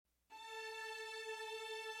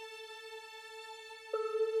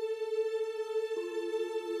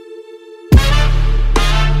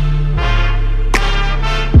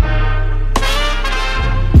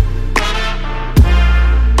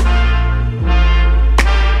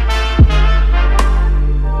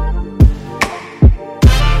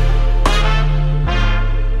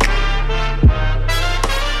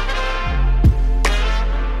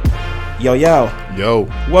Yo.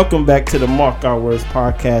 Welcome back to the Mark Our Words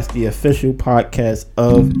podcast, the official podcast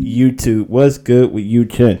of YouTube. What's good with you,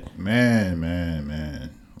 Chin? Man.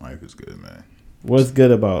 Life is good, man. What's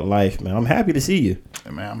good about life, man? I'm happy to see you.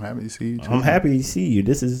 Hey, man, I'm happy to see you, too. I'm happy to see you.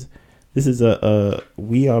 This is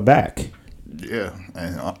we are back. Yeah,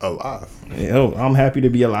 and alive. Oh, I'm happy to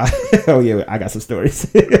be alive. Oh, yeah, I got some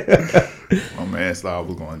stories. My man thought I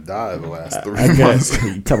was going to die the last 3 months.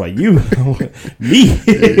 You talk about you. Me.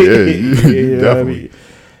 Yeah, definitely.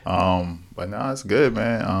 But no, it's good,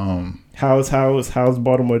 man. How's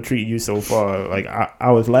Baltimore treating you so far? Like,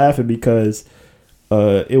 I was laughing because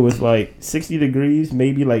it was like 60 degrees,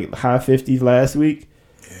 maybe like high 50s last week.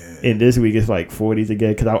 Yeah. And this week it's like 40s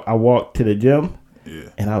again because I walked to the gym. Yeah.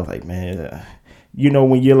 And I was like, man,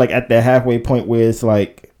 when you're like at that halfway point where it's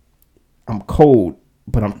like, I'm cold,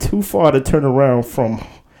 but I'm too far to turn around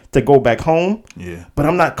to go back home. Yeah. But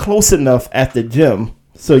I'm not close enough at the gym.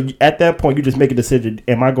 So at that point, you just make a decision.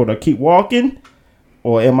 Am I going to keep walking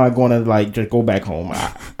or am I going to like just go back home?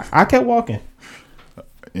 I kept walking.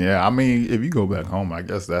 Yeah. I mean, if you go back home, I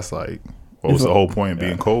guess that's like, what's the whole point of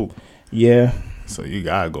being cold? Yeah. So you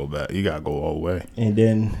got to go back. You got to go all the way. And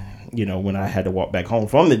then, when I had to walk back home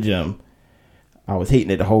from the gym, I was hating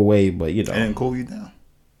it the whole way, but It didn't cool you down?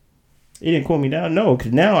 It didn't cool me down, no,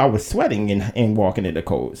 because now I was sweating and walking in the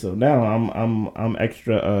cold. So now I'm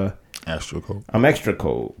extra extra cold. I'm extra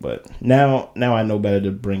cold, but now I know better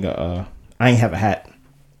to bring I ain't have a hat.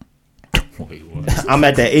 Wait, what? I'm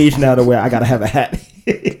at that age now to where I gotta have a hat.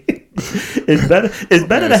 It's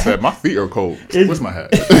better to have. My feet are cold. Where's my hat?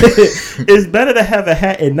 It's better to have a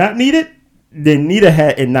hat and not need it than need a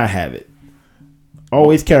hat and not have it.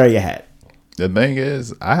 Always carry a hat. The thing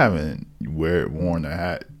is, I haven't worn a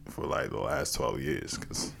hat for like the last 12 years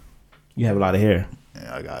because you have a lot of hair.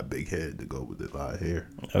 Yeah, I got a big head to go with a lot of hair.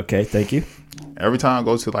 Okay, thank you. Every time I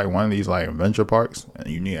go to like one of these like adventure parks and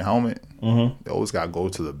you need a helmet, they always got to go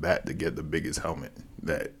to the back to get the biggest helmet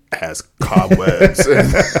that has cobwebs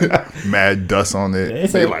and mad dust on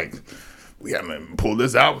it. We haven't pulled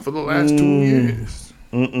this out for the last 2 years.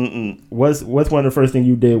 What's one of the first things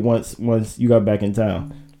you did once you got back in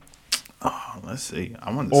town? Let's see.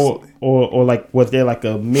 I want to or like, was there like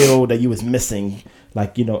a meal that you was missing,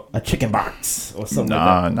 like a chicken box or something?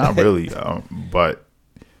 Nah, like that? Not really. But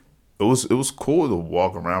it was cool to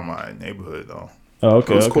walk around my neighborhood though. Oh,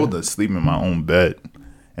 okay. It was cool to sleep in my own bed,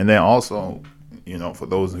 and then also, for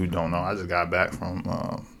those who don't know, I just got back from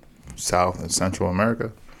South and Central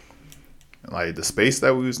America. Like the space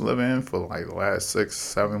that we was living in for like the last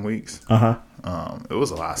 6-7 weeks. It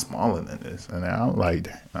was a lot smaller than this, and I'm like,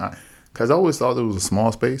 because I always thought it was a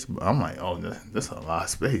small space, but I'm like, oh, this is a lot of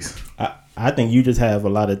space. I think you just have a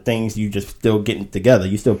lot of things you just still getting together.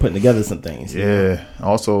 You still putting together some things. Yeah.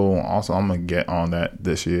 Also, I'm gonna get on that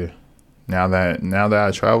this year. Now that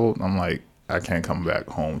I traveled, I'm like, I can't come back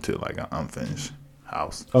home to like an unfinished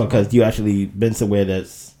house. Oh, because you actually been somewhere that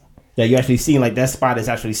you actually seen like that spot is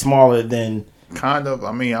actually smaller than. Kind of.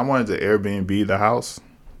 I mean, I wanted to Airbnb the house,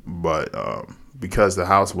 but because the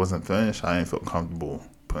house wasn't finished, I didn't feel comfortable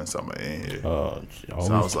putting somebody in here. So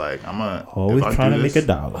I was like, I'm gonna always trying to make a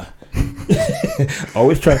dollar.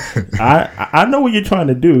 Always try. I know what you're trying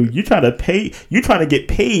to do. You trying to get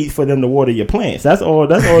paid for them to water your plants. That's all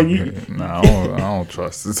you. Nah, I don't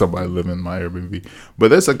trust somebody living in my Airbnb. But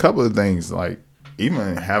there's a couple of things like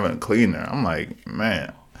even having a cleaner. I'm like,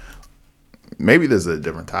 man, maybe this is a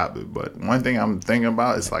different topic. But one thing I'm thinking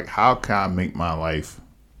about is like, how can I make my life,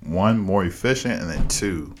 one, more efficient, and then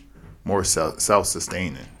two, more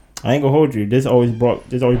self-sustaining. I ain't gonna hold you. This always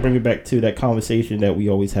bring me back to that conversation that we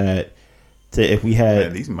always had. If we had,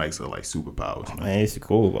 man, these mics are like superpowers. Man, it's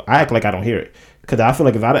cool. I act like I don't hear it because I feel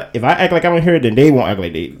like if I act like I don't hear it, then they won't act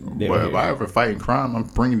like they. But if I ever fight in crime, I'm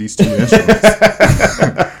bringing these two instruments.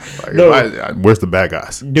 Where's the bad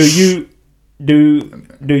guys? Do you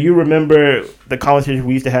remember the conversation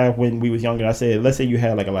we used to have when we was younger? I said, let's say you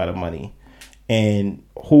had like a lot of money. And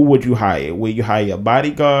who would you hire? Would you hire a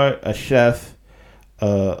bodyguard, a chef,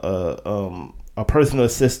 a personal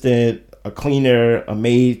assistant, a cleaner, a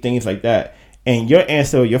maid, things like that? And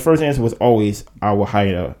your first answer was always, I will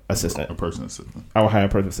hire an assistant. A personal assistant. I will hire a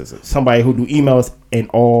personal assistant. Somebody who do emails and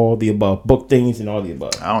all the above, book things and all the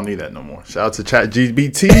above. I don't need that no more. Shout out to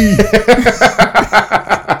ChatGPT.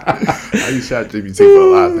 I use ChatGPT for a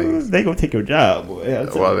lot of things. They gonna take your job, boy.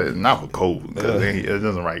 Well, not for code because it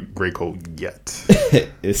doesn't write great code yet.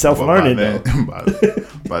 It's self-learning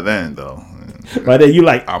by then, though. By then, you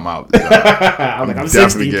like I'm out. I'm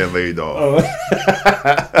definitely getting laid off.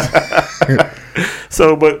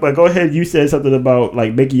 So, but go ahead. You said something about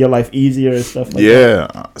like making your life easier and stuff like that.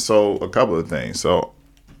 Yeah. So a couple of things. So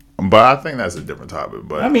But I think that's a different topic.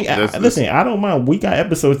 But I mean, listen, I don't mind. We got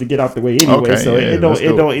episodes to get out the way anyway, so it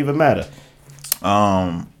don't even matter.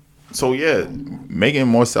 So yeah, making it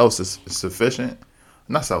more self-sufficient,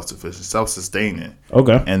 not self-sufficient, self-sustaining.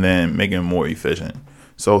 Okay. And then making it more efficient.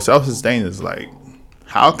 So self-sustaining is like,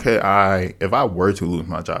 how could I, if I were to lose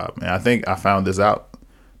my job, and I think I found this out,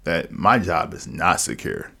 that my job is not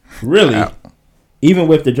secure. Really? Even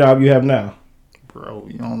with the job you have now? Bro,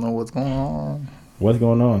 you don't know what's going on. What's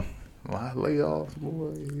going on? A lot of layoffs,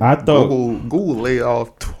 boy. I thought Google laid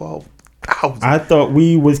off 12,000. I thought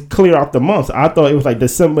we was clear out the months. I thought it was like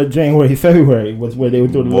December, January, February was where they were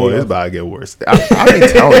doing the layoffs. Boy, it's about to get worse. I've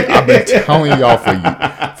been telling y'all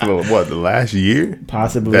for what, the last year?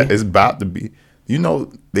 Possibly. That it's about to be. You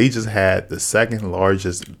know, they just had the second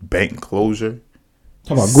largest bank closure.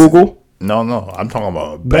 Talking about Google? No, I'm talking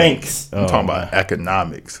about banks. I'm talking about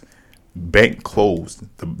economics. Bank closed.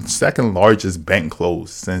 The second largest bank closed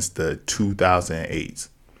since the 2008s.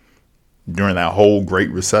 During that whole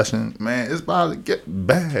Great Recession, man, it's about to get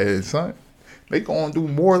bad, son. They gonna do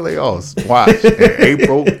more layoffs. Watch. In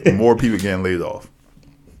April, more people getting laid off.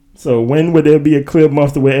 So when would there be a clear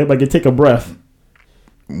month where everybody can take a breath?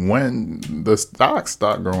 When the stocks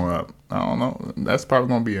start growing up. I don't know. That's probably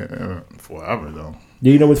gonna be forever though. Do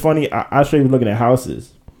you know what's funny? I show you looking at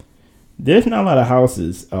houses. There's not a lot of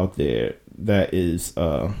houses out there that is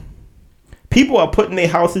people are putting their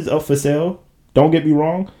houses up for sale. Don't get me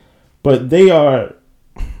wrong, but they are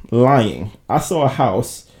lying. I saw a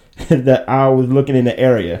house that I was looking in the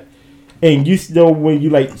area, and you know when you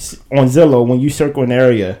like on Zillow, when you circle an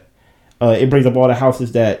area, it brings up all the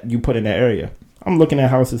houses that you put in that area. I'm looking at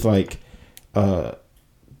houses like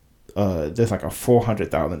there's like a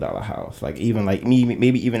 $400,000 house, like even like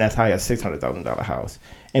maybe even as high as $600,000 house,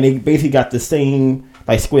 and they basically got the same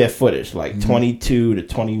like square footage, like 22 to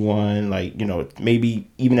 21, like maybe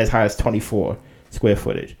even as high as 24 square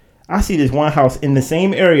footage. I see this one house in the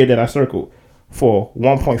same area that I circled for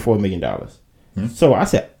 $1.4 million. So I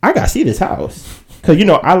said, I gotta see this house because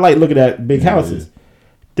I like looking at big houses.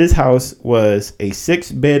 This house was a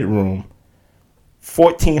 6-bedroom,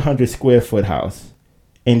 1,400 square foot house.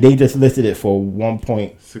 And they just listed it for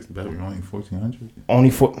 6 bedroom, only 1,400.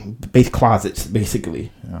 Only for base closets,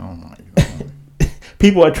 basically. Oh my god!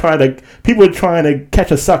 People are trying to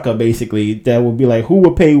catch a sucker, basically. That would be like, who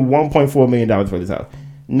would pay $1.4 million for this house?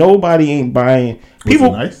 Nobody ain't buying.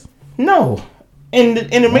 People, was it nice? No, and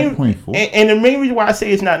the main reason why I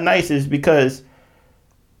say it's not nice is because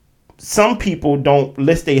some people don't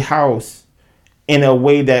list a house in a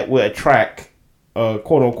way that will attract,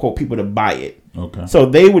 quote unquote, people to buy it. Okay. So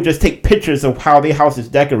they would just take pictures of how their house is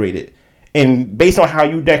decorated, and based on how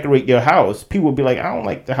you decorate your house, people would be like, "I don't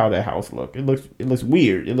like how that house look. It looks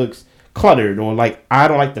weird. It looks cluttered, or like I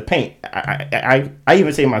don't like the paint." I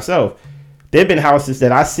even say myself, there've been houses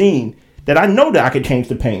that I seen that I know that I could change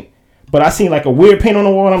the paint, but I seen like a weird paint on the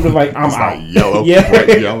wall, and I'm just like, I'm out. Like yellow, yeah,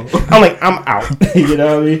 bright yellow. I'm like, I'm out. You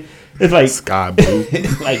know what I mean? It's like sky blue,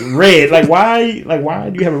 like red. Like why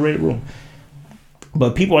do you have a red room?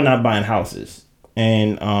 But people are not buying houses,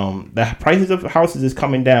 and the prices of houses is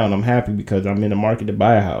coming down. I'm happy because I'm in the market to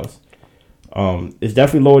buy a house. It's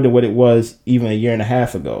definitely lower than what it was even a year and a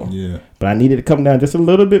half ago. Yeah, but I needed to come down just a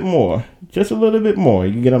little bit more. Just a little bit more.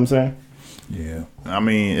 You get what I'm saying? Yeah. I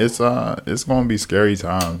mean, it's gonna be scary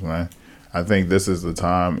times, man. I think this is the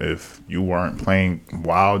time. If you weren't playing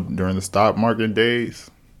wild during the stock market days,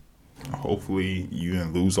 hopefully you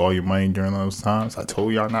didn't lose all your money during those times. I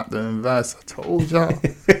told y'all not to invest. I told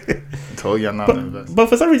y'all not to invest. But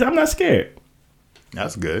for some reason, I'm not scared.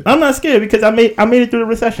 That's good. I'm not scared because I made it through the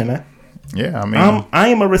recession, man. Yeah, I mean, I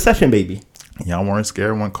am a recession baby. Y'all weren't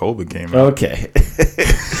scared when COVID came out. Okay.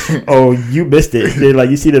 Oh, you missed it. Like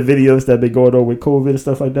you see the videos that been going on with COVID and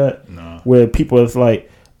stuff like that. No. Where people is like,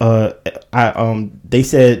 they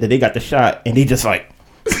said that they got the shot and they just like.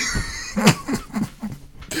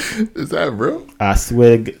 Is that real? I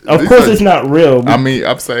swear. Of course, it's not real. I mean,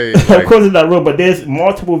 I'm saying. Like, of course, it's not real, but there's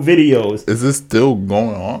multiple videos. Is this still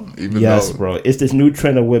going on? Yes, bro. It's this new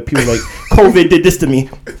trend of where people like, COVID did this to me.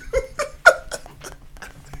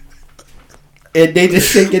 And they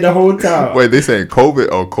just shaking the whole time. Wait, they saying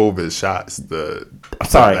COVID or COVID shots? The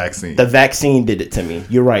vaccine. The vaccine did it to me.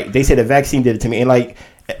 You're right. They said the vaccine did it to me. And like,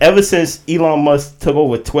 ever since Elon Musk took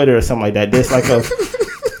over Twitter or something like that, there's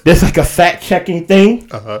like a fact checking thing.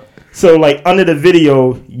 Uh-huh. So like under the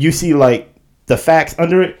video, you see like the facts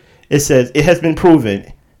under it. It says it has been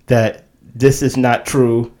proven that this is not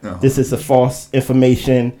true. Uh-huh. This is a false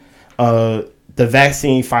information. The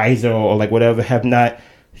vaccine, Pfizer or like whatever, have not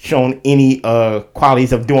shown any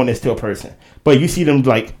qualities of doing this to a person. But you see them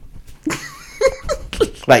like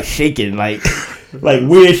like shaking, like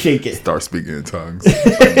weird shaking. Start speaking in tongues.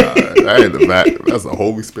 That ain't the back. That's the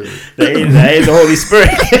Holy Spirit. That ain't the Holy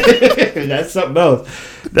Spirit. That's something else.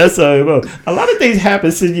 That's something else. A lot of things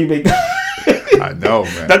happen since you make. I know,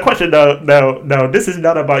 man. That question now, this is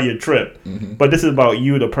not about your trip, but this is about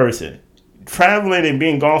you, the person. Traveling and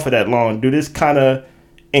being gone for that long, do this kind of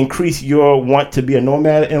increase your want to be a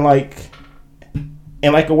nomad in like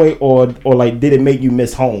a way, or like did it make you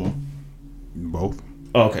miss home? Both.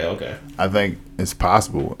 Okay. I think it's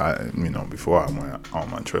possible. Before I went on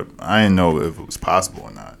my trip, I didn't know if it was possible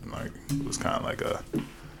or not. Like, it was kind of like I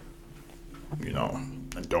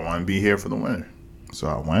don't want to be here for the winter. So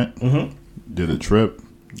I went, did a trip,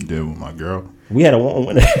 did it with my girl. We had a warm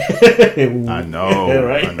winter. I know,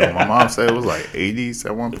 right? I know. My mom said it was like 80s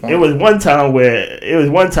at one point. It was one time where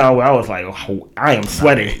I was like, oh, I am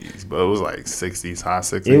sweating. 80s, but it was like 60s, high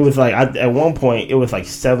 60s. It was like at one point it was like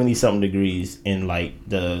 70 something degrees in like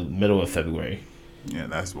the middle of February. Yeah,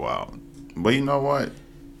 that's wild. But you know what?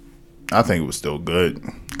 I think it was still good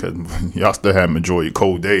because y'all still had majority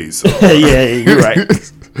cold days. So. Yeah, you're right.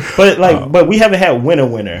 But we haven't had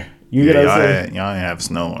winter. You get what I'm saying? Y'all ain't have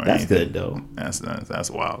snow or that's anything. Good though. That's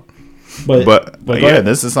wild. But yeah,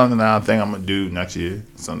 this is something that I think I'm gonna do next year.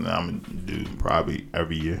 Something that I'm gonna do probably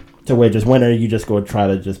every year. To where just winter, you just go try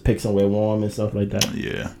to just pick somewhere warm and stuff like that.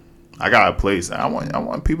 Yeah, I got a place. I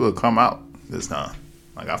want people to come out this time.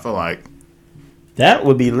 Like, I feel like that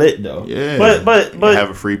would be lit though. Yeah, but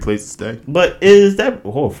have a free place to stay. But is that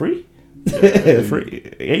free? Yeah.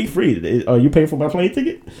 Free? It ain't free. Are you paying for my plane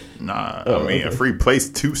ticket? Nah, a free place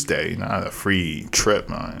to stay, not a free trip,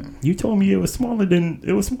 man. You told me it was smaller than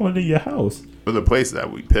your house. For the place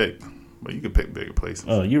that we picked, but you could pick bigger places.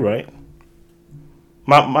 Oh, you're right.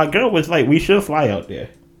 My girl was like, we should fly out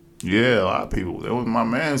there. Yeah, a lot of people. My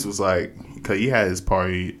man's was like, because he had his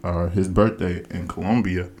party or his birthday in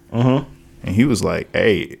Colombia, and he was like,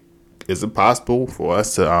 "Hey, is it possible for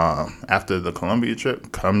us to after the Colombia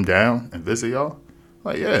trip come down and visit y'all?"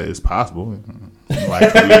 Like, yeah, it's possible.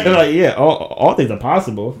 Like, yeah, all things are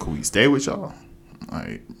possible. Could we stay with y'all?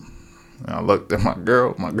 Like, I looked at my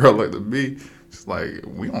girl. My girl looked at me. She's like,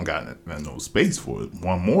 we don't got no space for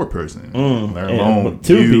one more person, let alone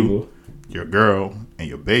two people, your girl and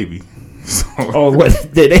your baby. So, what?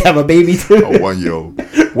 Did they have a baby too? A 1-year-old.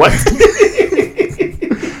 What?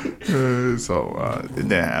 So it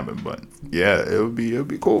didn't happen, but yeah, it would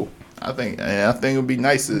be cool. I think it would be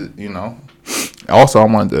nice to Also, I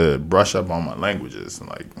wanted to brush up on my languages.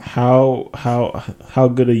 Like, how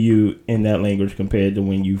good are you in that language compared to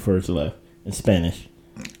when you first left in Spanish?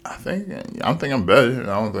 I think I'm better. I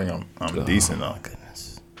don't think I'm decent though.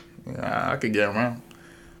 Goodness. Yeah, I could get around.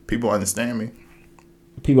 People understand me.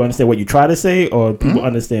 People understand what you try to say, or people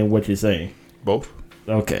understand what you're saying? Both.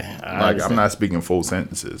 Okay. I'm not speaking full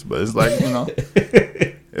sentences, but it's like,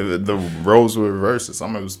 if the roles were reversed, if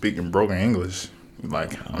somebody was speaking broken English,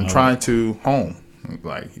 like, I'm trying to home.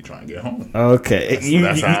 Like, you trying to get home. Okay.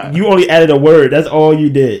 You only added a word. That's all you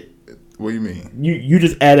did. What do you mean? You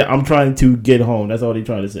just added, I'm trying to get home. That's all they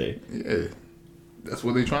trying to say. Yeah. That's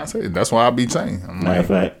what they trying to say. That's what I be saying. Matter of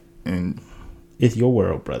fact, and it's your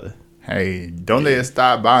world, brother. Hey, donde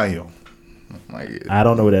está baño? Like, I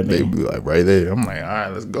don't know what that means. They be like right there. I'm like, all right,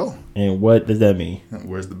 let's go. And what does that mean?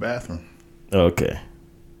 Where's the bathroom? Okay.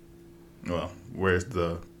 Well, where's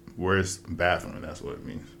the bathroom? That's what it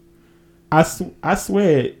means. I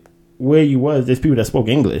swear, where you was, there's people that spoke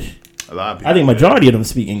English. A lot of people. I think majority of them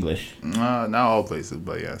speak English. Not all places,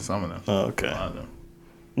 but yeah, some of them. Oh, okay. A lot of them.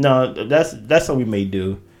 No, that's what we may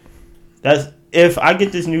do. That's if I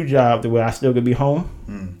get this new job the way I still could be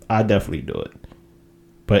home, I definitely do it.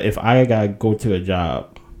 But if I gotta go to a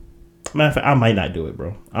job, matter of fact, I might not do it,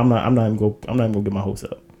 bro. I'm not even gonna get my hopes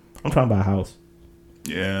up. I'm trying to buy a house.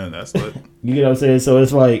 Yeah, that's what. You get what I'm saying? So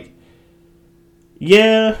it's like,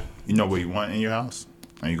 yeah. You know what you want in your house,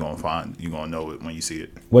 and you're gonna know it when you see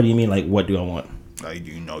it. What do you mean? Like, what do I want? Like,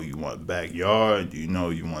 do you know you want a backyard? Do you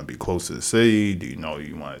know you want to be close to the city? Do you know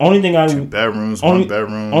you want two bedrooms, one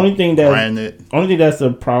bedroom? Only thing that's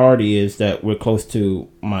a priority is that we're close to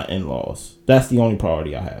my in-laws. That's the only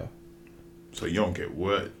priority I have. So you don't care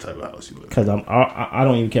what type of house you live in? Because I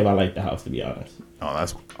don't even care if I like the house, to be honest.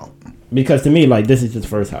 Oh, because to me, like, this is just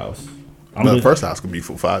first house. The first house could be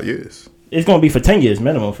for 5 years. It's gonna be for 10 years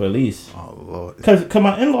minimum, for at least. Oh Lord. Because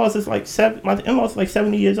my in-laws is like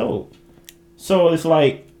 70 years old. So it's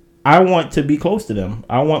like, I want to be close to them.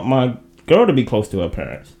 I want my girl to be close to her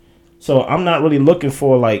parents. So I'm not really looking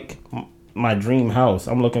for like my dream house.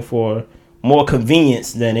 I'm looking for more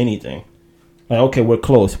convenience than anything. Like, okay, we're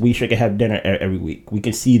close. We should have dinner every week. We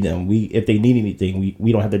can see them. If they need anything,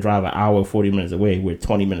 we don't have to drive an hour, 40 minutes away. We're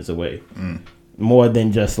 20 minutes away. More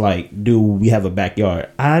than just like, do we have a backyard?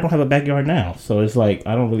 I don't have a backyard now, so it's like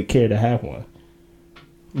I don't really care to have one.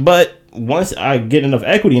 But once I get enough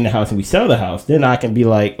equity in the house and we sell the house, then I can be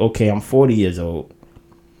like, okay, I'm 40 years old.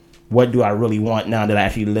 What do I really want now that I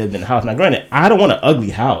actually live in the house? Now, granted, I don't want an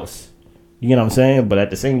ugly house. You know what I'm saying? But at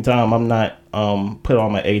the same time, I'm not put all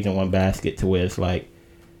my eggs in one basket to where it's like,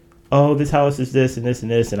 oh, this house is this and this and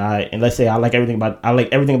this, and let's say I like everything about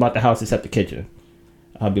the house except the kitchen.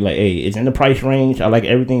 I'll be like, hey, it's in the price range. I like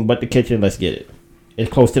everything but the kitchen. Let's get it.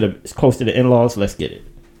 It's close to the in-laws. Let's get it.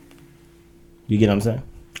 You get what I'm saying?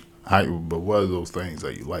 But what are those things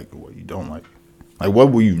that you like or what you don't like? Like,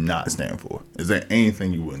 what will you not stand for? Is there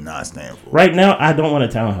anything you would not stand for? Right now, I don't want a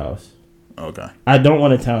townhouse. Okay. I don't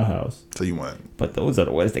want a townhouse. So you want? But those are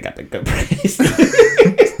the ones that got the good price.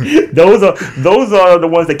 those are the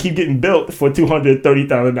ones that keep getting built for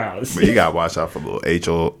 $230,000. But you gotta watch out for little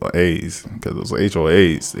HOAs because those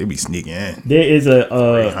HOAs they be sneaking in. There's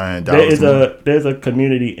a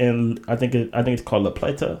community in I think it's called La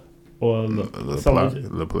Plata or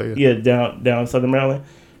La Plata. Yeah, down Southern Maryland.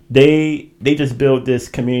 They just built this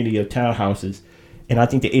community of townhouses, and I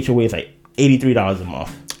think the HOA is like $83 a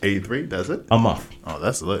month. 83, that's it? A month. Oh,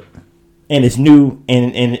 that's lit. And it's new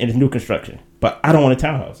and it's new construction. But I don't want a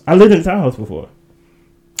townhouse. I lived in a townhouse before.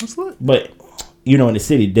 That's lit. But in the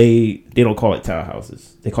city they don't call it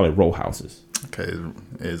townhouses. They call it row houses. Okay,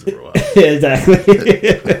 it is a row house. Exactly.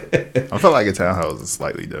 I feel like a townhouse is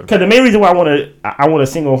slightly different. Because the main reason why I want a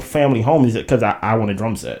single family home is because I want a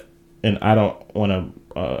drum set. And I don't want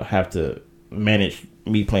to have to manage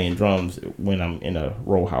me playing drums when I'm in a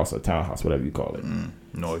row house or townhouse, whatever you call it.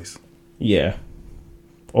 Noise. Yeah.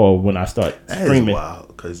 Or when I start screaming. That is wild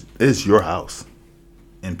because it's your house,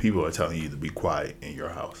 and people are telling you to be quiet in your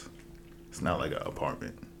house. It's not like an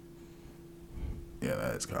apartment. Yeah,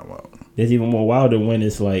 that is kind of wild. There's even more wilder when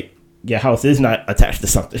it's like your house is not attached to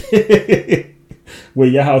something. Where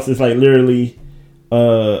your house is like literally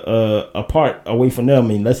apart away from them. I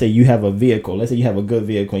mean, let's say you have a vehicle. Let's say you have a good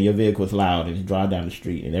vehicle and your vehicle is loud and you drive down the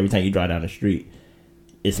street. And every time you drive down the street,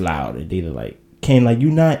 it's loud. And they're like, can like you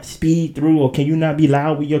not speed through or can you not be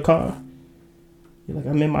loud with your car? You're like,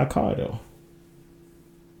 I'm in my car though.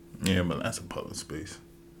 Yeah, but that's a public space.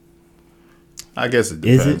 I guess it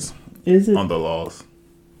depends. Is it? On the laws.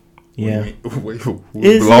 Yeah. Who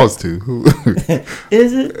it belongs to? Who?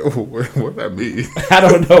 Is it? What that mean? I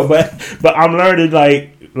don't know, but I'm learning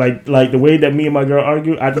like the way that me and my girl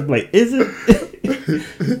argue. I just be like, is it?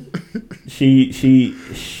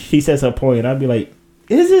 she says her point, and I'd be like,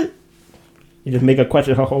 is it? You just make her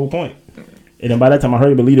question her whole point, and then by that time I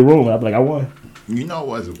heard her leave the room, and I'd be like, I won. You know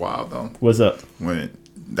what's wild though? What's up? When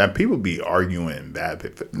that people be arguing bad.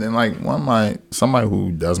 Then like somebody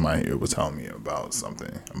who does my hair was telling me about something.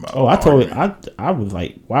 I was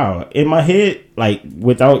like, wow. In my head, like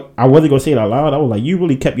I wasn't gonna say it out loud. I was like, you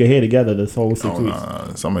really kept your hair together this whole 6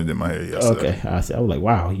 weeks. Somebody did my hair yesterday. Okay, I was like,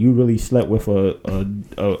 wow, you really slept with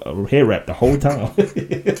a hair wrap the whole time.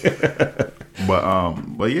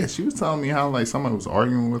 But yeah, she was telling me how like somebody was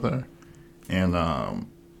arguing with her, and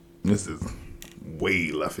this is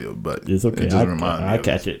way left field, but it's okay. It just reminded me. I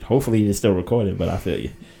catch it. Hopefully it's still recording, but I feel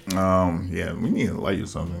you. Yeah, we need to light you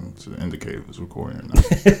something to indicate if it's recording or not.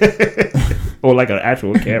 Or like an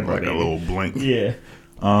actual camera, like a little blink. Yeah.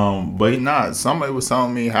 But somebody was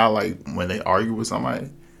telling me how like when they argue with somebody,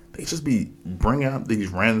 they just be bringing up these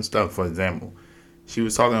random stuff. For example, she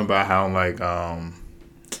was talking about how like I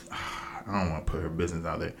don't want to put her business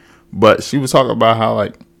out there, but she was talking about how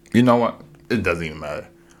like, you know what, it doesn't even matter.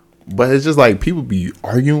 But it's just like people be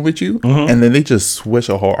arguing with you, and then they just switch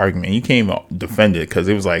a whole argument. You can't even defend it because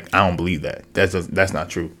it was like, I don't believe that. That's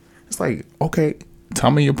not true. It's like, okay,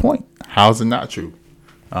 tell me your point. How's it not true?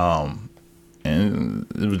 And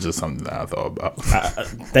it was just something that I thought about.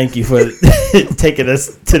 Thank you for taking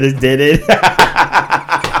us to this dead end.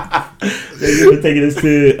 Thank you for taking us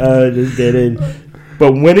to this dead end.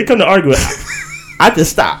 But when it comes to arguing, I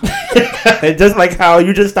just stop. Just like how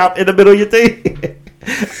you just stopped in the middle of your thing.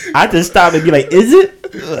 I just stop and be like, is it?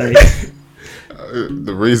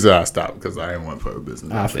 The reason I stopped because I didn't want to put a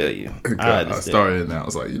business. I feel you. I started and I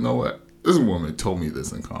was like, you know what? This woman told me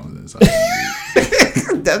this in confidence.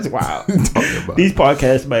 That's wild. These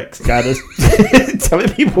podcast backs got us telling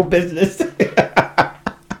people business.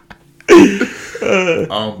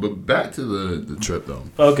 But back to the trip though.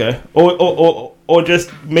 Okay. Or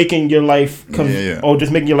just making your life or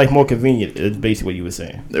just making your life more convenient is basically what you were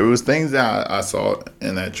saying. There was things that I saw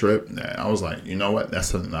in that trip that I was like, you know what? That's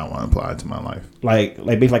something I want to apply to my life. Like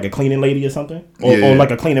maybe like a cleaning lady or something, or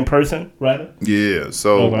like a cleaning person, rather. Yeah.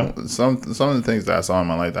 So some of the things that I saw in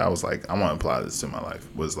my life that I was like, I want to apply this to my life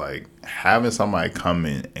was like having somebody come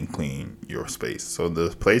in and clean your space. So the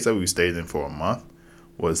place that we stayed in for a month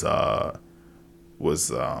was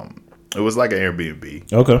it was like an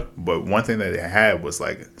Airbnb. Okay. But one thing that they had was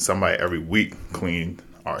like somebody every week cleaned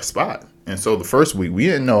our spot. And so the first week we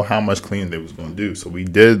didn't know how much cleaning they was going to do. So we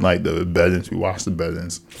did like the beddings. We washed the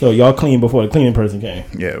beddings. So y'all cleaned before the cleaning person came?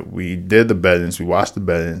 Yeah, we did the beddings. We washed the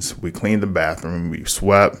beddings. We cleaned the bathroom. We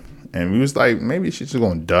swept. And we was like, maybe she's just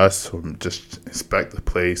going to dust or just inspect the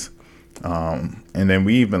place. And then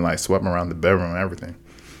we even like swept around the bedroom and everything.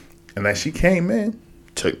 And then she came in.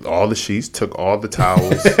 Took all the sheets, took all the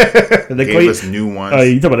towels, gave us new ones. Oh,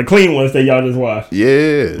 you talking about the clean ones that y'all just washed?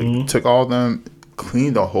 Yeah, took all them,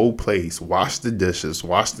 cleaned the whole place, washed the dishes,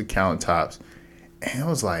 washed the countertops, and I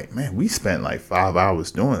was like, man, we spent like 5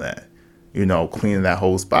 hours doing that, cleaning that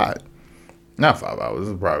whole spot. Not 5 hours,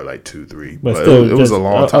 it was probably like 2-3, but still, it was a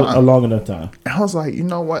long time, a long enough time. And I was like, you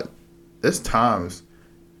know what? There's times.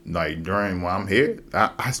 Like during when I'm here,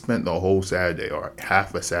 I spent the whole Saturday or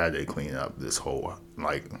half a Saturday cleaning up this whole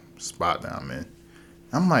like spot that I'm in.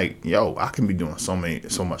 I'm like, yo, I can be doing so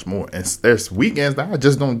much more. And there's weekends that I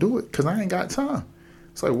just don't do it because I ain't got time.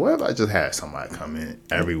 It's like, what if I just had somebody come in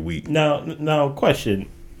every week? Now, question.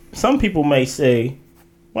 Some people may say,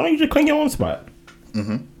 why don't you just clean your own spot?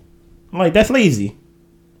 Mm-hmm. I'm like, that's lazy.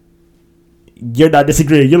 You're not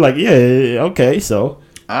disagreeing. You're like, yeah, okay, so.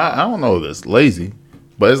 I don't know if it's lazy.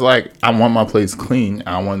 But it's like, I want my place clean.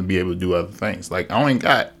 I want to be able to do other things. Like, I only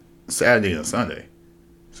got Saturday and Sunday.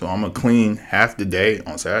 So I'm going to clean half the day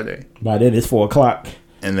on Saturday. By then, it's 4 o'clock.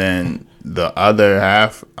 And then the other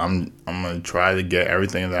half, I'm going to try to get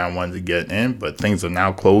everything that I wanted to get in. But things are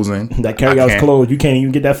now closing. That carryout's closed. You can't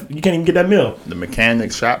even get that meal. The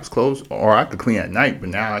mechanic shop's closed. Or I could clean at night. But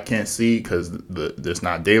now I can't see because there's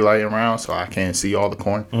not daylight around. So I can't see all the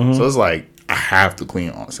corn. Mm-hmm. So it's like, I have to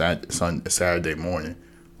clean on Saturday morning.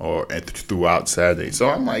 Or throughout Saturday. So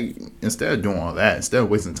I'm like, instead of doing all that, instead of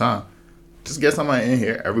wasting time, just get somebody in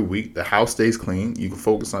here every week. The house stays clean. You can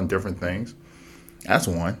focus on different things. That's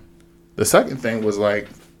one. The second thing was like,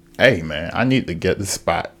 hey, man, I need to get the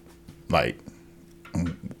spot, like,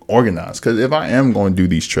 organized. Because if I am going to do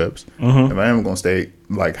these trips, if I am going to stay,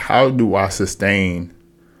 like, how do I sustain?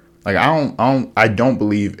 Like, I don't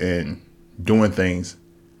believe in doing things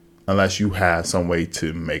unless you have some way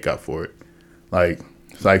to make up for it. Like,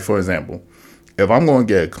 for example, if I'm going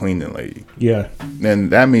to get a cleaning lady, then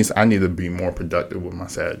that means I need to be more productive with my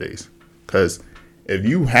Saturdays. Because if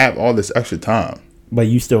you have all this extra time, but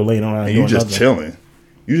you still laying around and you just chilling,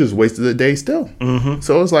 you just wasted the day still. Mm-hmm.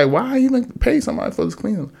 So it's like, why even pay somebody for this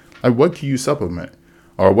cleaning? Like, what can you supplement,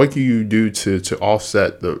 or what can you do to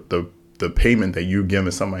offset the payment that you're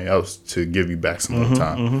giving somebody else to give you back some more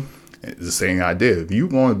time? Mm-hmm. It's the same idea. If you're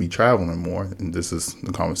going to be traveling more, and this is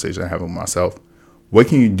the conversation I have with myself. What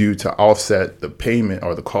can you do to offset the payment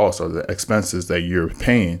or the cost or the expenses that you're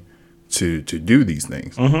paying to do these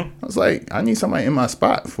things? Mm-hmm. I was like, I need somebody in my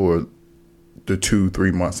spot for the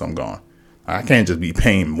 2-3 months I'm gone. I can't just be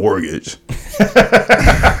paying mortgage.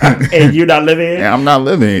 And you're not living here? And I'm not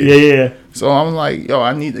living here. Yeah. So I'm like, yo,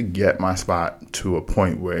 I need to get my spot to a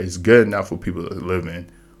point where it's good enough for people to live in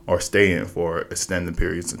or stay in for extended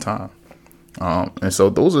periods of time. And so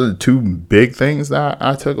those are the two big things that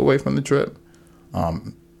I took away from the trip.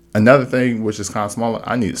 Another thing, which is kind of smaller,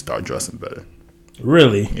 I need to start dressing better.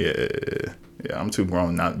 Really? Yeah. I'm too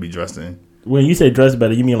grown not to be dressing. When you say dress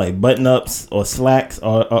better, you mean like button ups or slacks,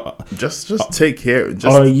 or just take care.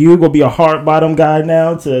 Are you gonna be a hard bottom guy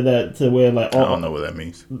now to wear like? I don't know what that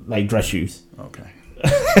means. Like dress shoes. Okay. I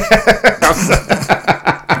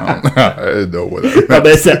didn't know what that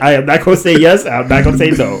means. I am not gonna say yes. I'm not gonna say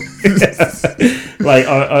no. Like,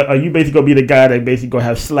 are you basically gonna be the guy that basically gonna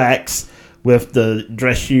have slacks with the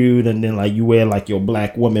dress shoe, and then like you wear like your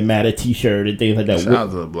Black Women Matter T-shirt and things like that? Shout out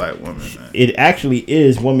to the Black women, man. It actually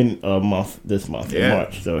is Women Month this month in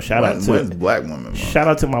March. So shout out to Black Women Month. Shout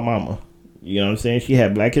out to my mama. You know what I'm saying? She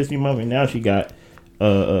had Black History Month, and now she got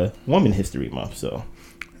Woman History Month. So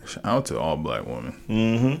shout out to all Black women.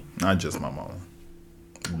 Mm-hmm. Not just my mama.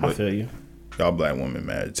 I feel you. Y'all Black women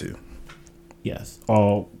matter too. Yes,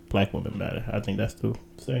 all Black women matter. I think that's the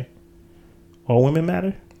say. All women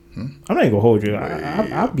matter. I'm not even gonna hold you.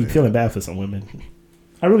 I'll be feeling bad for some women.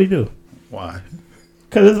 I really do. Why?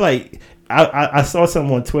 Because it's like I saw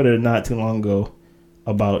something on Twitter not too long ago,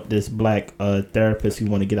 about this black therapist who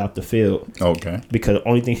want to get out the field. Okay. Because the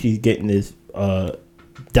only thing she's getting is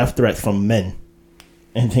death threats from men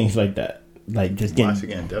and things like that. Like just getting. Why is she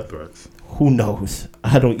getting death threats? Who knows?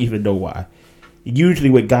 I don't even know why. Usually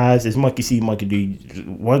with guys, it's monkey see, monkey do.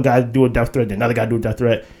 One guy do a death threat, another guy do a death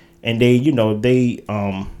threat, and they,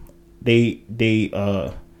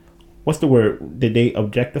 what's the word? Did they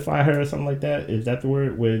objectify her or something like that? Is that the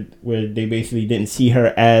word? Where they basically didn't see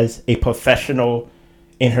her as a professional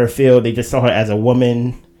in her field. They just saw her as a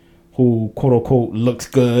woman who, quote unquote, looks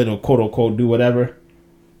good or quote unquote do whatever.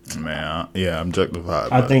 Man, yeah,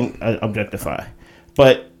 objectified. I think objectify.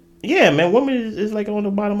 But yeah, man, women is like on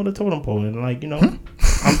the bottom of the totem pole. And like,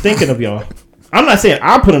 I'm thinking of y'all. I'm not saying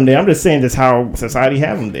I put them there. I'm just saying that's how society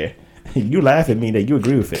have them there. You laugh at me that you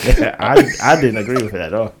agree with it. I didn't agree with it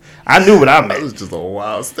at all. I knew what I meant. That was just a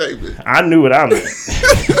wild statement. I knew what I meant.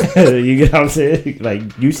 You get what I'm saying? Like,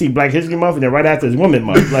 you see Black History Month and then right after is Women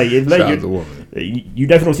Month. Like, it's like you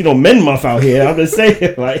definitely don't see no Men Month out here. I'm just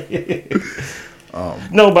saying, like,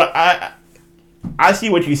 no, but I see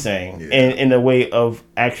what you're saying in the way of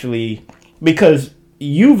actually, because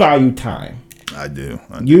you value time. I do.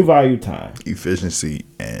 You value time, efficiency,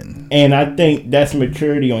 and I think that's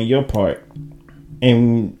maturity on your part.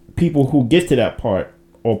 And people who get to that part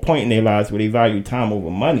or point in their lives where they value time over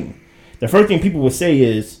money, the first thing people will say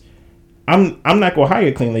is, "I'm not gonna hire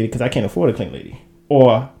a clean lady because I can't afford a clean lady,"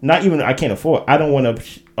 or not even I can't afford. I don't want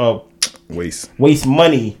to waste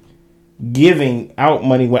money giving out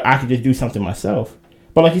money when I could just do something myself.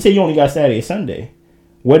 But like you said, you only got Saturday and Sunday.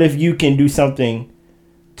 What if you can do something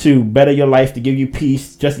to better your life, to give you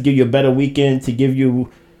peace, just to give you a better weekend, to give you...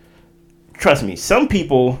 Trust me, some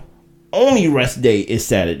people only rest day is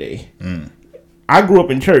Saturday. I grew up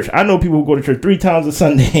in church. I know people who go to church 3 times a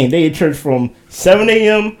Sunday, and they at church from 7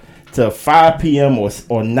 a.m. to 5 p.m.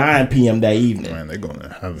 or 9 p.m. that evening. Man, they're going to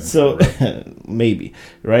heaven. So, maybe,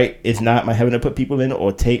 right? It's not my heaven to put people in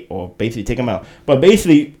or basically take them out. But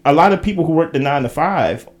basically, a lot of people who work the 9 to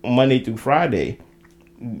 5, Monday through Friday,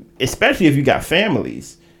 especially if you got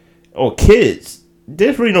families or kids,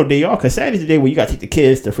 there's really no day off, because Saturday's the day where you got to take the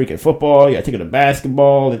kids to freaking football, you got to take them to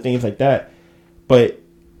basketball and things like that. But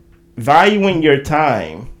valuing your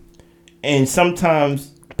time and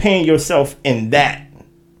sometimes paying yourself in that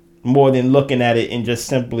more than looking at it and just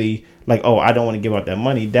simply like, oh, I don't want to give out that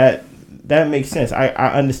money. That makes sense. I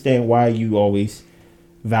understand why you always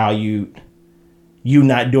valued you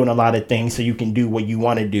not doing a lot of things so you can do what you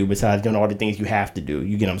want to do besides doing all the things you have to do.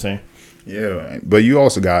 You get what I'm saying? Yeah, but you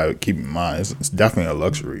also gotta keep in mind it's definitely a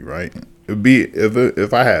luxury, right? It'd be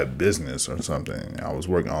if I had business or something, I was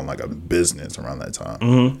working on like a business around that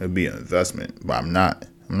time. It'd be an investment, but I'm not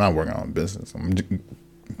working on business. I'm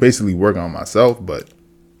basically working on myself, but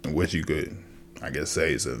which you could, I guess,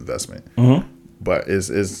 say is an investment. But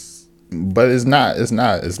it's not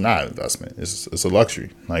an investment. It's a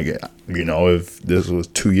luxury. Like, if this was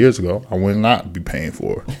 2 years ago, I would not be paying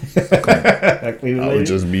for it. I would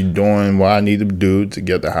just be doing what I need to do to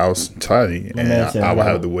get the house tidy, and I would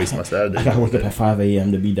have to waste my Saturday. I got to wake up at 5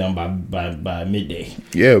 a.m. to be done by midday.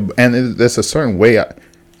 Yeah, and there's a certain way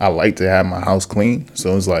I like to have my house clean.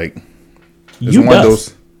 So it's like you one dust. Of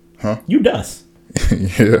those, huh? You dust.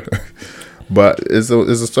 Yeah, but it's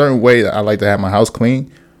a certain way that I like to have my house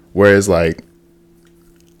clean. Whereas, like,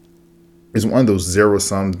 it's one of those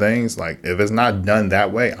zero-sum things. Like, if it's not done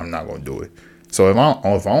that way, I'm not going to do it. So if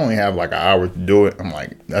I only have, like, an hour to do it, I'm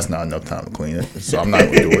like, that's not enough time to clean it. So I'm not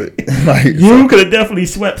going to do it. Like, you could have definitely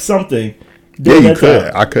swept something. Yeah, you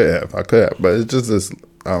could. I could have. But it's just this,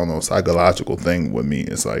 I don't know, psychological thing with me.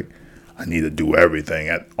 It's like, I need to do everything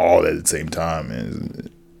at the same time. And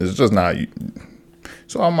it's just not...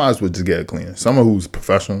 So I might as well just get it cleaner. Someone who's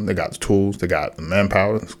professional, they got the tools, they got the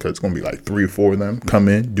manpower, because it's going to be like 3 or 4 of them come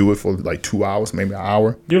in, do it for like 2 hours, maybe an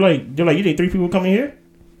hour. You're like, you think 3 people coming here?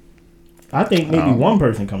 I think maybe one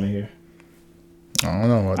person coming here. I don't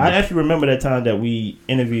know. I actually remember that time that we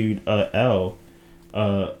interviewed L.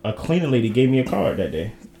 A cleaning lady gave me a card that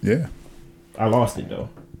day. Yeah. I lost it though.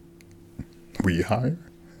 Were you hired?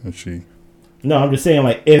 Or she? No, I'm just saying,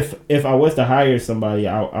 like, if I was to hire somebody,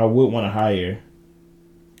 I would want to hire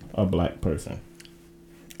a black person.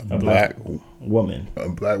 A black woman. A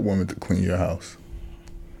black woman to clean your house.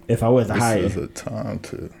 If I was to hire. This is a time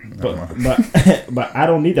to... But I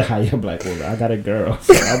don't need to hire a black woman. I got a girl.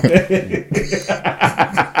 So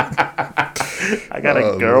I got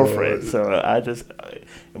a girlfriend, Lord. So I just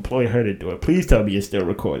employ her to do it. Please tell me it's still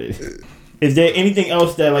recorded. Is there anything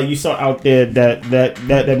else that like you saw out there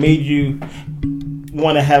that made you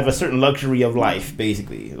want to have a certain luxury of life,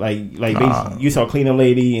 basically? Basically, you saw a cleaner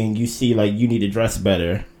lady and you see like you need to dress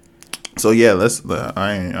better. So yeah,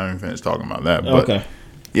 I ain't finished talking about that. But Okay.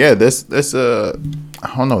 yeah, this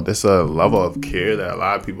I don't know, this a level of care that a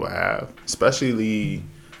lot of people have, especially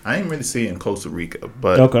I didn't really see it in Costa Rica,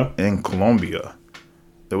 but in Colombia,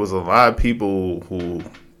 there was a lot of people who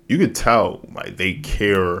you could tell like they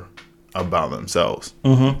care about themselves.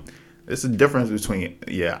 Mm-hmm. There's a difference between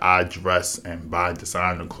I dress and buy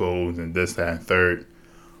designer clothes and this, that, and third,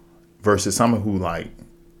 versus someone who like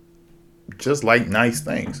just like nice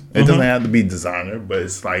things. It doesn't have to be designer, but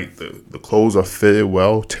it's like the clothes are fitted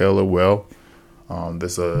well, tailored well.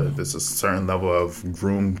 There's a certain level of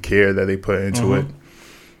groom care that they put into it,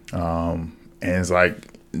 and it's like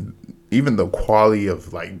even the quality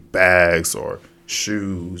of like bags or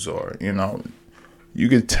shoes or you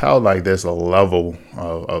could tell like there's a level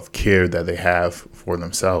of care that they have for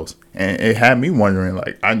themselves, and it had me wondering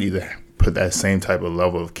like I need to put that same type of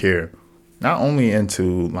level of care not only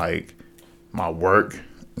into like my work,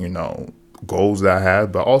 goals that I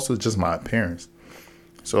have, but also just my appearance.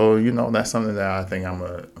 So, that's something that I think I'm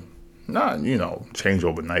a not, change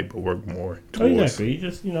overnight, but work more towards. Exactly. You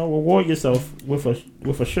just, reward yourself with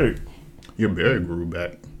a shirt. Your beard grew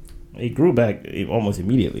back. It grew back almost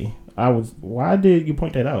immediately. Why did you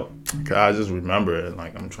point that out? Cause I just remember it,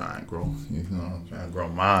 like I'm trying to grow, trying to grow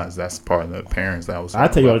mine. That's part of the appearance that was. I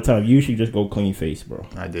tell you all the time, you should just go clean face, bro.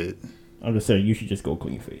 I did. I'm just saying, you should just go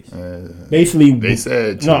clean face. Basically, they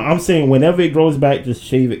said. No, I'm saying whenever it grows back, just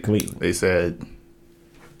shave it clean. They said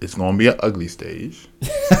it's gonna be an ugly stage.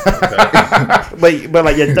 but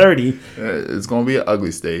like you're 30. It's gonna be an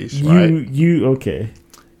ugly stage, right? You okay?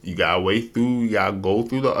 You gotta you gotta go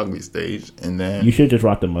through the ugly stage, and then you should just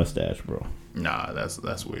rock the mustache, bro. Nah,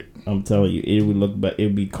 that's weird. I'm telling you, it would look better. It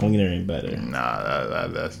would be cleaner and better. Nah,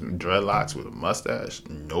 that's dreadlocks with a mustache.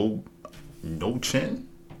 No chin.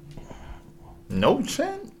 No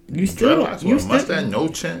chin. Dreadlocks with a mustache, no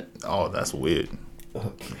chin. Oh, that's weird.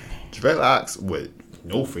 Okay. Dreadlocks with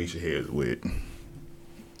no facial hair is weird. You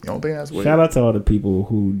don't think that's weird? Shout out to all the people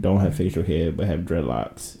who don't have facial hair but have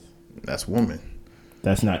dreadlocks. That's woman.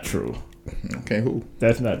 That's not true. Okay, who?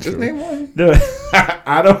 That's not Just true. name one. No,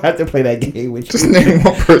 I don't have to play that game with you. Just name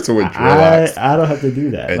one person with dreadlocks. I don't have to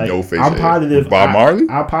do that. And like, no facial I'm positive. Bob Marley?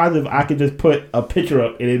 I'm positive I could just put a picture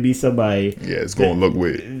up and it'd be somebody. Yeah, it's gonna look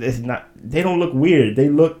weird. It's not. They don't look weird. They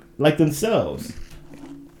look like themselves.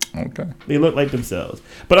 Okay. They look like themselves.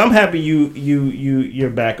 But I'm happy you're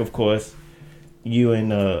back. Of course, you and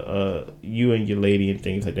your lady and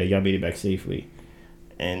things like that. Y'all made it back safely,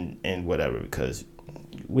 and whatever. Because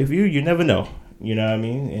with you never know. You know what I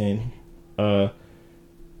mean? And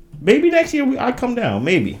maybe next year I come down.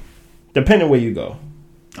 Maybe, depending where you go.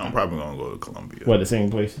 I'm probably gonna go to Colombia. What, the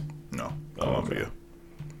same place? No, Colombia. Okay.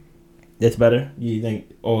 It's better, you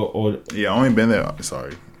think? Or yeah, I only been there.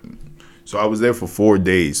 Sorry. So I was there for 4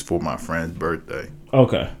 days for my friend's birthday.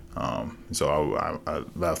 Okay. So I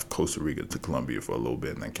left Costa Rica to Colombia for a little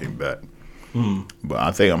bit and then came back. Mm. But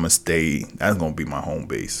I think I'm gonna stay. That's gonna be my home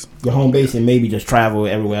base. Your home base, and maybe just travel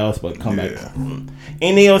everywhere else, but come back. Mm.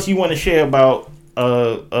 Anything else you want to share about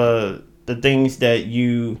the things that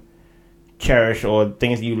you cherish or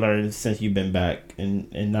things that you learned since you've been back,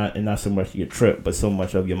 and not so much your trip, but so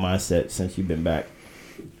much of your mindset since you've been back?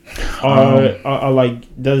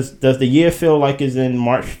 Like, does the year feel like it's in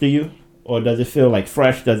March to you, or does it feel like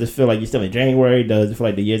fresh? Does it feel like you're still in January? Does it feel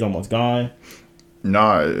like the year's almost gone?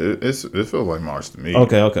 Nah, it feels like March to me.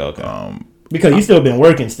 Okay. Because you still been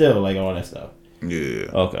working, still, like all that stuff. Yeah.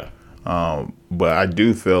 Okay. But I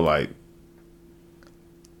do feel like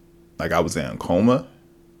I was in a coma.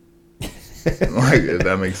 Like, if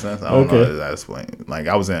that makes sense. I don't know how to explain. Like,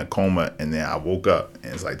 I was in a coma, and then I woke up,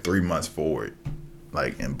 and it's like 3 months forward,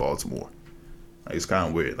 like in Baltimore. Like, it's kind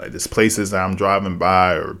of weird. Like, there's places that I'm driving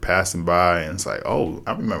by or passing by, and it's like, oh,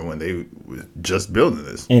 I remember when they were just building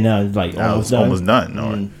this. And it's like almost done.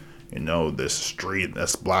 Or, this street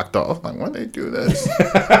that's blocked off. Like, when they do this?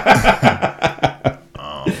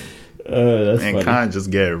 And kind of just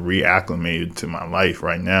get reacclimated to my life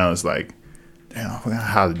right now. It's like, damn, I forgot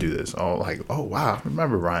how to do this. Oh, wow, I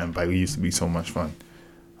remember riding bike. It used to be so much fun.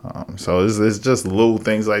 So it's just little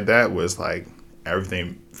things like that where it's like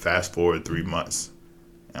everything fast forward 3 months.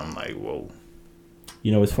 And I'm like, whoa.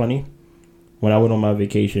 You know what's funny? When I went on my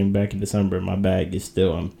vacation back in December, my bag is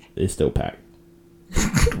still packed.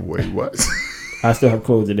 Wait, what? I still have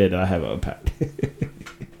clothes in there that I haven't unpacked.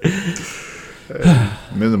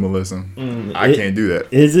 Minimalism. I can't do that.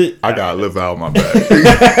 Is it? I gotta live out my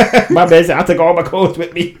bag. My bad. I took all my clothes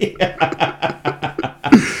with me.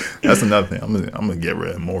 That's another thing. I'm gonna get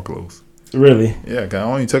rid of more clothes. Really? Yeah, cause I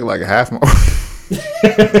only took like half my.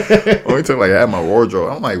 Only took like half my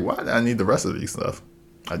wardrobe. I'm like, why do I need the rest of these stuff?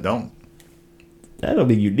 I don't. That don't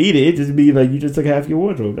mean you need it. It just means like you just took half your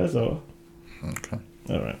wardrobe. That's all. Okay.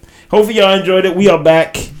 All right. Hopefully y'all enjoyed it. We are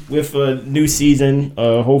back with a new season.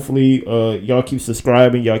 Hopefully y'all keep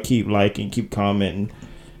subscribing. Y'all keep liking. Keep commenting.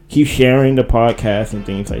 Keep sharing the podcast and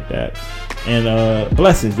things like that. And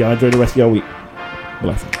blessings. Y'all enjoy the rest of y'all week.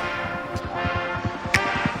 Blessings.